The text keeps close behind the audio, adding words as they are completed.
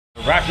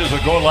The Raptors will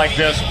go like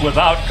this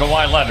without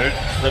Kawhi Leonard.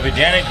 They'll be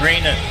Danny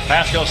Green and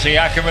Pascal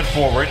Siakam at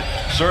forward.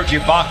 Serge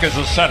Ibaka as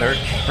a center.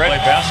 Play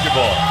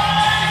basketball.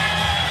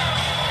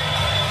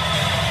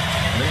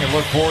 Thing to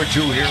look forward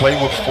to here. Play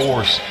with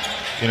force.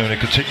 You know,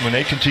 when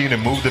they continue to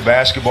move the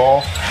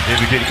basketball, they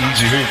would get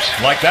easy hoops.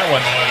 Like that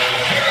one.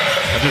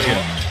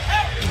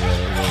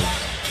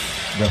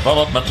 The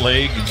development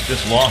league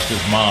just lost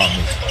his mom.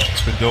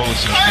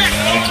 Condolences to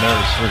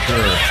Nurse for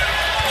sure.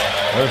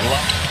 There's a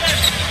lot.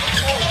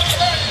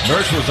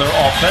 Nurse was their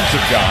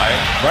offensive guy.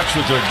 Rex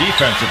was their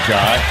defensive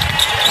guy.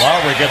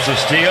 Lowry gets a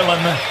steal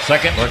in the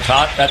second.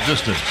 Bertot at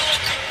distance.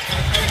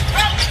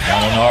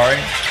 Gallinari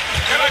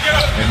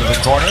into the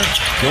corner.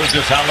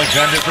 Gilgeous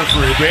Alexander for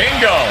three.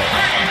 Bingo!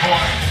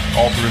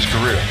 All through his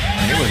career.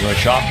 He was a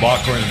shot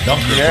blocker and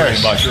dunker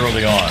pretty much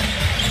early on.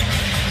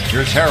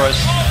 Here's Harris.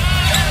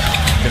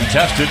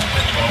 Contested.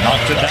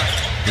 Knocks it down.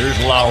 Here's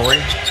Lowry.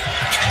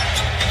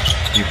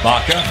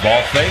 Ibaka.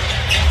 Ball fake.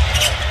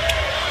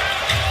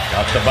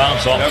 Got the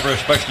bounce off. Never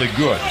especially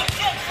good.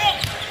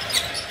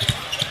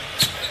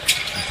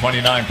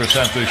 29%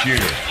 this year.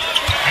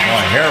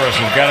 Harris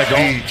has got to go.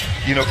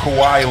 You know,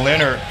 Kawhi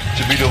Leonard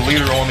to be the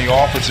leader on the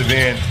offensive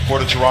end for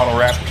the Toronto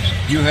Raptors.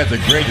 You had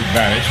the great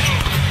advantage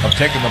of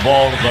taking the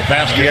ball to the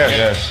basket.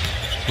 Yes.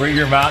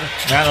 3-year man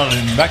on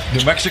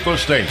New Mexico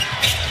State.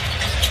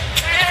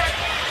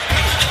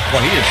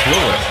 Well, he is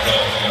fluid.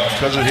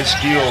 Because of his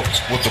skill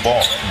with the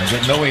ball. I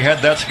didn't know he had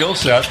that skill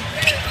set.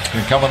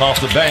 Been coming off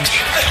the bench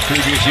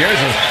previous years.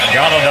 And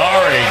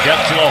Gallinari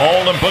gets to the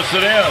hole and puts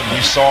it in.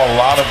 We saw a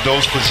lot of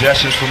those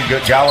possessions from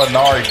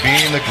Gallinari,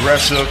 being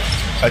aggressive,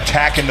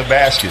 attacking the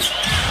basket.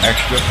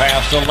 Extra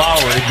pass to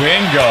Lowry.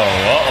 Bingo.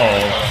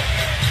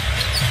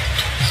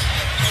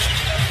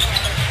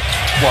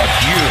 What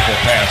beautiful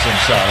pass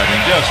inside.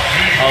 And just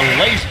a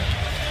lazy.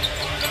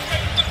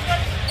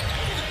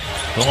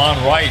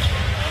 Delon Wright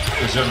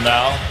is in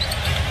now.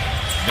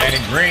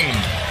 Danny Green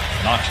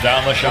knocks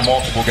down the shot.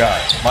 Multiple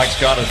guys. Mike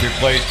Scott has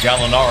replaced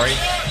Gallinari.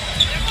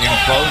 In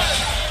close.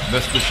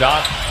 Missed the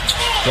shot.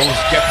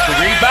 Gets the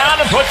rebound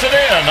and puts it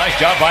in. Nice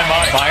job by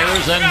Mike.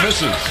 Fires and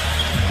misses.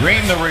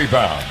 Green the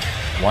rebound.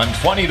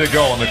 1:20 to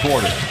go in the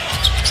quarter.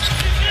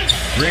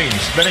 Green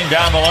spinning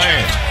down the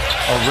lane.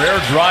 A rare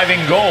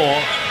driving goal.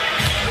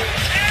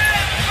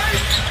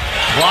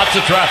 Lots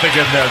of traffic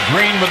in there.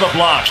 Green with a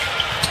block.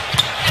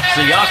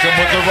 Siakam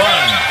with the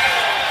run.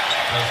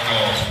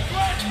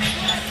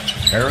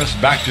 Harris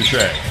back to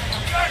Shea.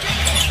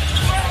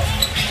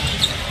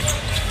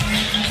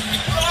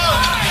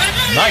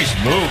 Nice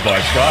move by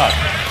Scott.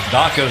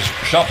 Doc has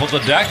shuffled the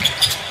deck.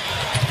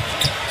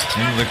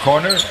 Into the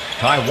corner.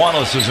 Ty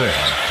Wallace is in.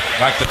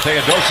 Back to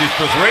Theodosic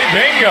for three.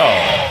 Bingo!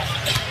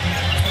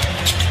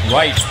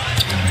 Right.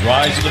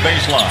 Rise to the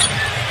baseline.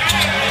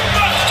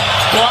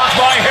 Blocked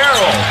by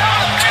Harrell.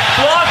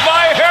 Blocked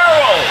by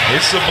Harrell.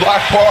 It's a block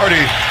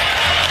party.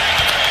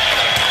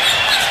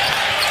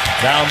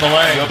 Down the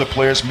lane. The other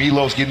players,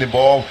 Milos getting the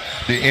ball,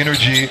 the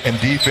energy and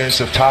defense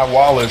of Ty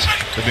Wallace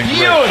have been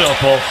great.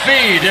 Beautiful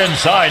feed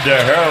inside to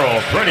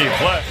Harrell. Pretty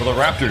play for the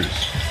Raptors.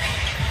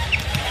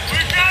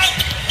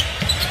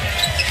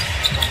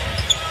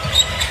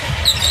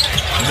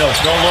 No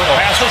look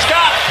pass to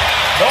Scott.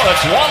 No,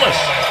 that's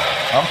Wallace.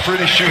 I'm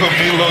pretty sure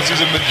Milos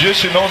is a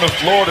magician on the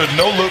floor. The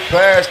no-look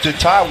pass to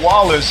Ty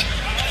Wallace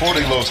for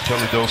the Los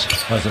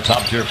Teledosis. That's a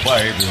top-tier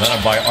play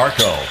presented by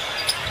Arco.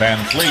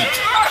 Van Fleet.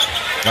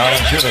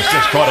 Valanciunas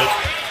just caught it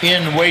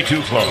in way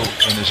too close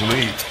in his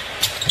lead.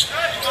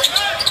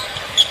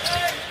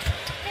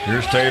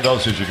 Here's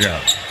Theodosic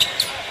again.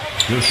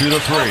 He'll shoot a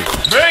three.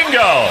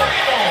 Bingo!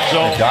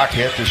 So Doc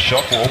had to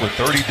shuffle over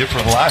 30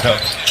 different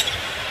lineups,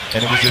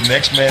 and it was the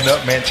next man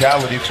up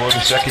mentality for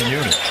the second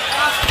unit.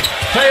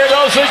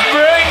 Theodosic,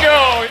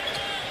 bingo!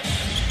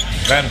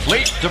 Van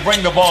Fleet to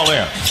bring the ball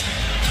in.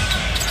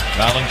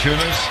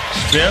 Valanciunas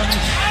spins.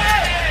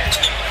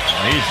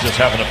 He's just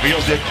having a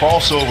field. That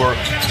crossover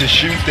to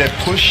shoot that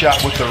push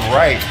shot with the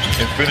right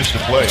and finish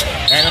the play.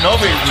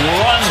 Anunoby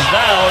runs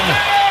down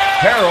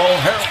Harrell.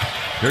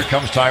 Here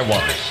comes Ty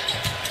Wallace.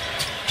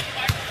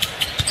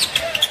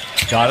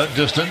 Got it,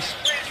 distance.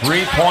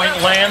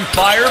 Three-point land,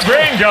 fire,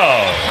 bingo!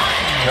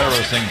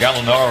 Harris and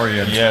Gallinari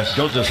and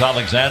Gilgeous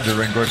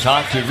Alexander and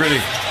Bertot to really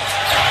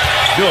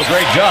do a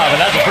great job, and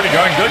that's a pretty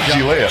darn good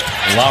job.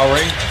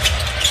 Lowry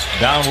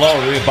down low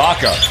to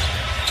Ibaka.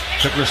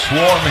 Took a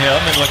swarm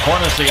him in the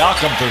corner.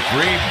 Siakam for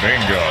three.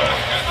 Bingo.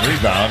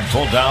 Rebound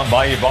pulled down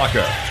by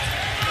Ibaka.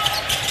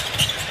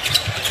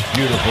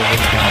 Beautiful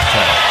little bounce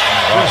pass.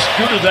 Just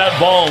scooted that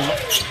ball.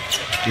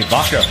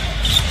 Ibaka.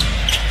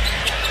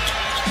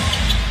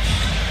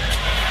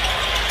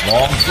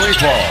 Long three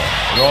ball.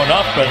 Going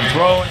up and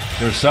thrown.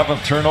 Their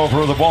seventh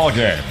turnover of the ball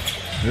game.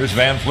 Here's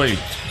Van Fleet.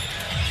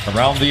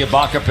 Around the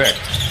Ibaka pick.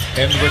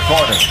 Into the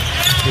corner.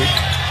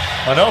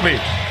 Anunoby.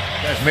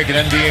 Guys making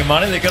NBA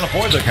money, they can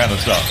afford that kind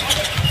of stuff.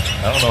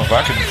 I don't know if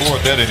I can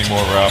afford that anymore,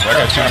 Rob. I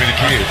got too many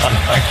kids.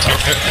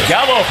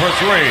 Gallo for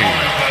three.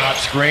 Not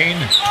screen.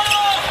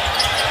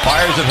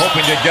 Fires it,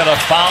 hoping to get a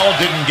foul.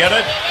 Didn't get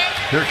it.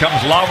 Here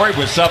comes Lowry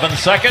with 7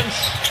 seconds.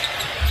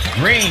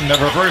 Green, the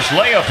reverse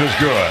layup is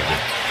good.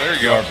 There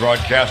you go. Our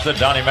broadcaster,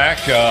 Donnie Mack,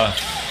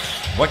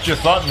 what's your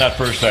thought in that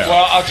first half?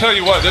 Well, I'll tell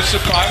you what, I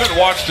haven't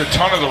watched a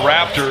ton of the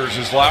Raptors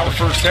this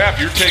first half.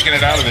 You're taking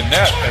it out of the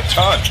net a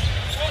ton.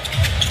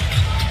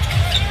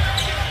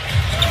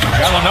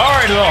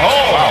 Gallinari to the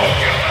hole. Wow.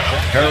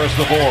 Harris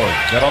the board.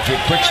 Got off to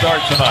a quick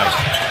start tonight.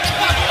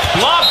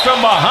 Blocked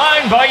from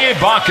behind by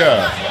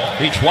Ibaka.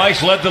 He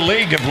twice led the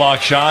league in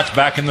block shots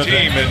back in the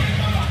team, and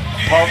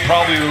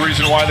probably the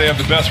reason why they have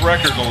the best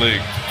record in the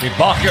league.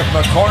 Ibaka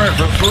from the corner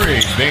for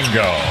three.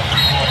 Bingo.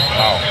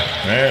 Wow.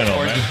 Man, oh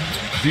man.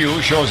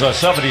 View shows a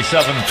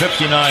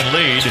 77-59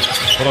 lead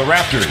for the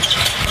Raptors.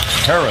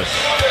 Harris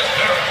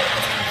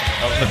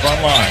out in the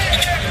front line.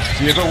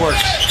 See if it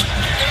works.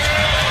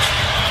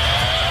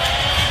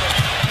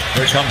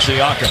 Here comes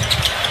Siakam.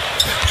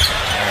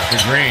 To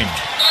Green.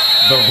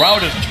 The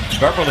routed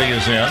Beverly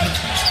is in.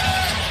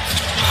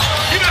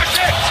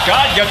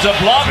 Scott gets a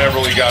block.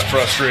 Beverly got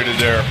frustrated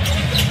there.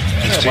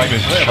 His team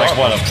is like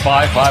what, a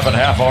 5.5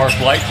 hour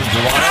flight from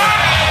Toronto?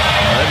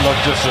 It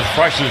looked just as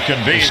fresh as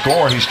can be. He's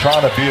scoring. He's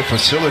trying to be a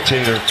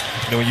facilitator.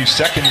 You know, when you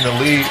second in the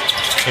league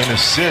in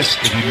assists,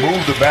 if you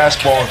move the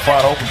basketball and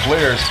find open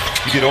players,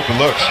 you get open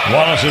looks.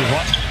 Wallace is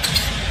one.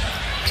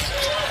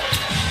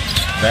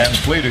 Van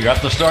Fleet, who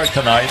got the start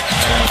tonight.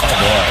 Oh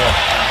boy.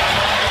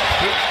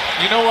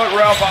 You know what,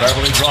 Ralph?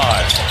 Beverly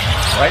drives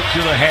right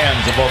through the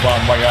hands of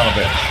Boban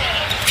Marjanovic.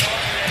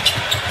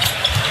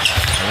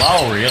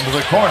 Lowry into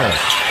the corner.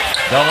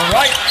 Down the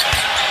right.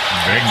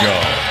 Bingo.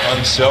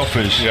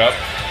 Unselfish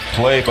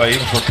play by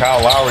even for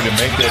Kyle Lowry to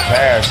make that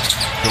pass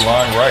to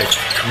line right.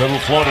 Little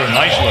floater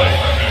nicely.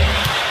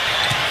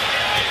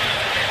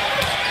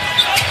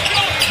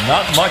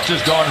 Not much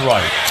has gone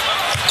right.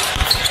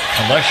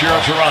 Unless you're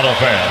a Toronto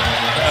fan.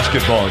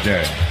 Basketball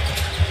game.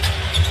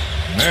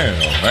 Man,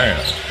 oh man.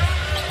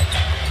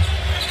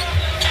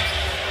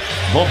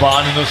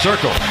 Boban in the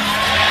circle.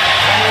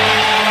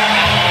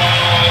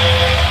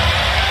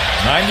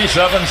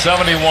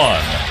 97-71.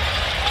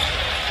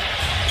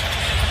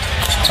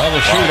 Well, the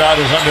shootout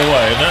is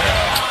underway, isn't it?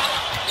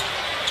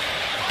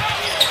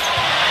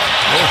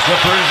 Those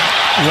Clippers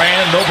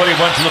ran, nobody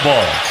went to the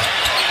ball.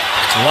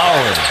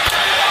 Lowry.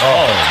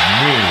 Oh,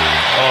 me.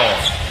 Oh.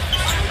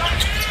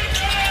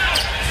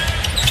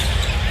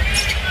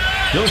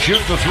 He'll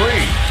shoot the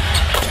three.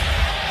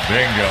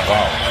 Bingo.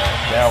 Wow.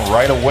 Down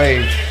right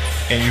away,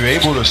 and you're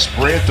able to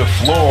spread the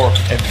floor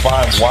and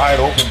find wide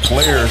open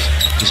players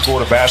to score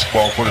the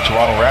basketball for the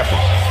Toronto Raptors.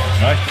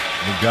 Right.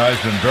 The guy's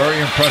been very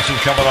impressive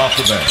coming off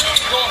the bench.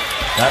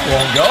 That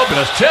won't go,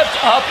 but it's tipped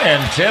up and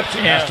tipped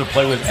in. Has to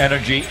play with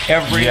energy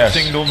every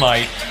single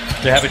night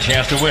to have a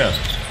chance to win.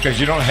 Because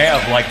you don't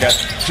have like that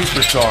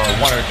superstar,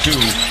 one or two,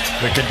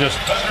 that can just,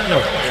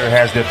 There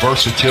has that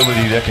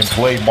versatility that can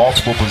play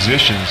multiple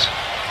positions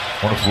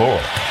on the floor.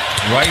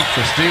 Right,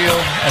 the steal,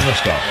 and the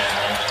stop.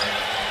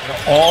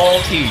 All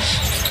east,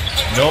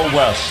 no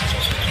west.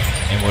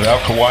 And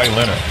without Kawhi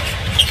Leonard.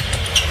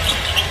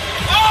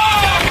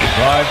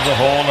 Drives the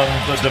hole, and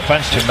the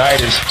defense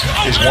tonight is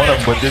one of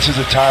them, but this is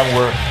a time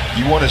where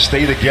you want to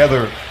stay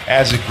together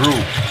as a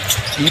group.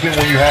 Even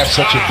when you have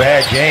such a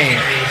bad game,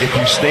 if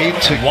you stay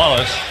to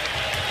Wallace,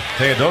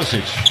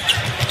 Teodosic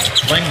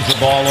flings the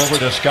ball over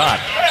to Scott.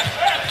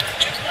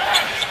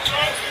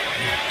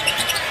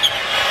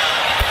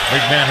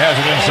 Big man has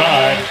it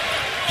inside.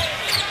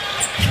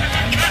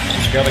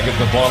 He's got to get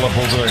the ball up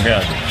over their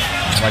head,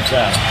 like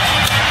that.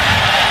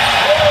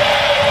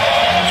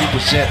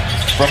 2%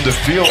 from the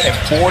field and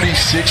 46%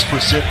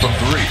 from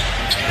three.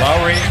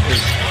 Lowry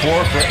is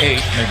 4 for 8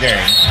 in the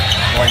game.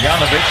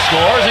 Marjanovic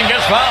scores and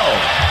gets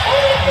fouled.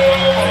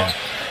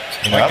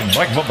 I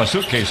can put my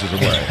suitcases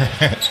away.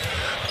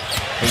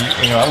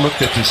 I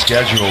looked at the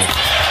schedule,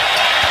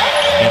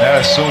 and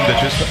I assumed that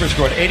this Clippers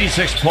scored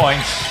 86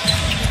 points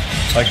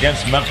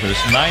against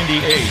Memphis,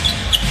 98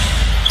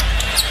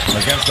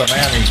 against the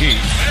Miami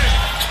Heat.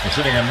 They're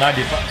sitting at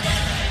 95.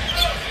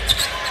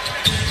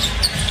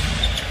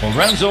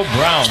 Lorenzo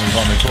Brown is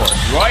on the court.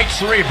 Right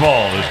three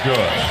ball is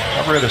good.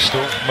 I've read a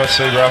story. I must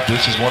say, Ralph,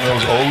 this is one of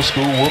those old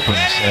school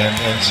whoopings, and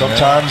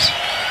sometimes,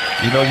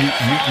 you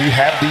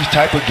have these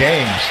type of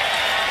games,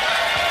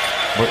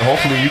 but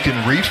hopefully you can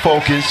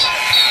refocus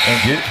and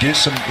get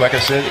some, like I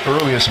said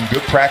earlier, some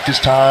good practice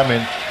time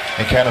and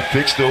kind of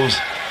fix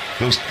those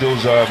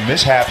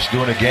mishaps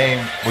during the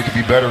game. We could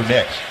be better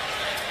next.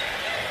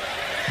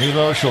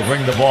 Milos will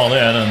bring the ball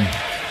in and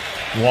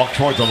walk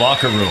toward the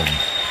locker room.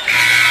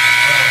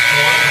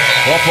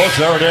 Well, folks,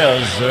 there it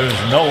is. There's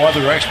no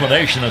other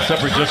explanation. The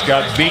Clippers just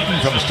got beaten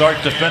from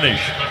start to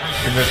finish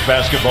in this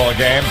basketball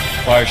game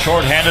by a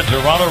shorthanded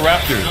Toronto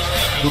Raptors,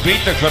 who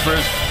beat the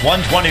Clippers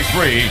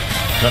 123-99.